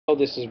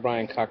This is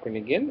Brian Cochran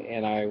again,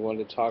 and I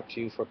wanted to talk to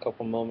you for a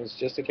couple moments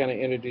just to kind of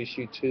introduce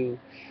you to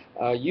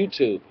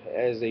YouTube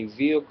as a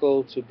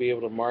vehicle to be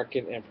able to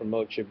market and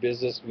promote your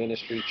business,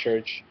 ministry,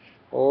 church,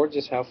 or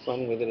just have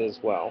fun with it as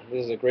well.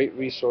 This is a great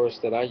resource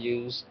that I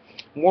use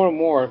more and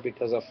more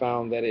because I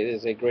found that it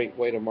is a great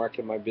way to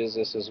market my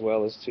business as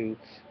well as to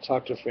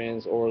talk to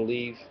friends or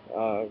leave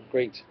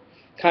great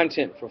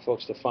content for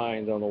folks to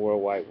find on the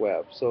World Wide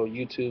Web. So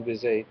YouTube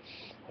is a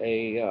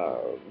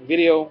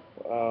video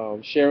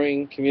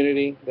sharing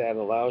community that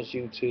allows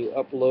you to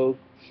upload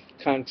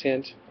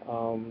content,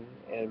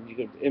 and you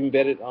can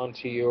embed it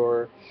onto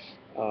your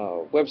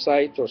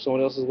website or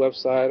someone else's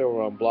website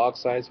or on blog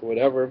sites or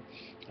whatever.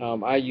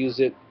 I use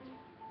it,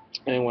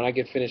 and when I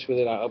get finished with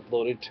it, I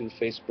upload it to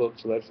Facebook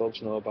to let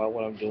folks know about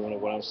what I'm doing or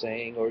what I'm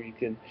saying. Or you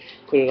can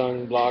put it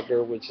on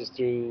Blogger, which is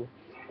through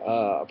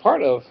a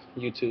part of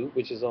YouTube,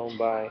 which is owned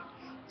by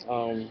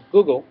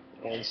Google.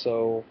 And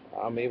so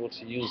I'm able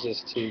to use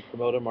this to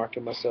promote and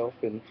market myself,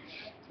 and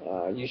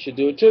you should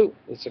do it too.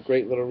 It's a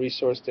great little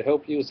resource to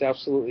help you. It's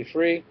absolutely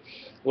free.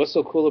 What's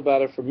so cool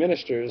about it for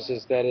ministers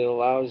is that it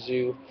allows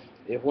you,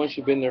 if once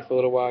you've been there for a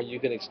little while, you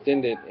can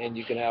extend it, and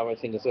you can have, I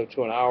think it's up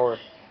to an hour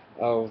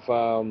of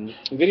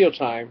video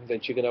time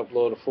that you can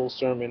upload a full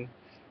sermon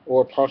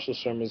or partial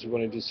sermons. If you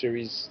want to do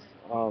series,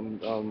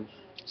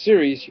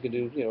 you can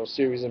do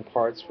series in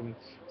parts from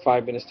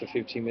 5 minutes to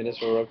 15 minutes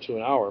or up to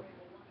an hour.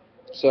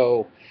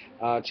 So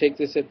take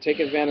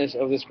advantage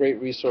of this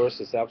great resource.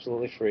 It's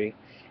absolutely free,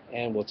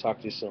 and we'll talk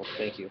to you soon.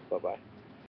 Thank you. Bye bye.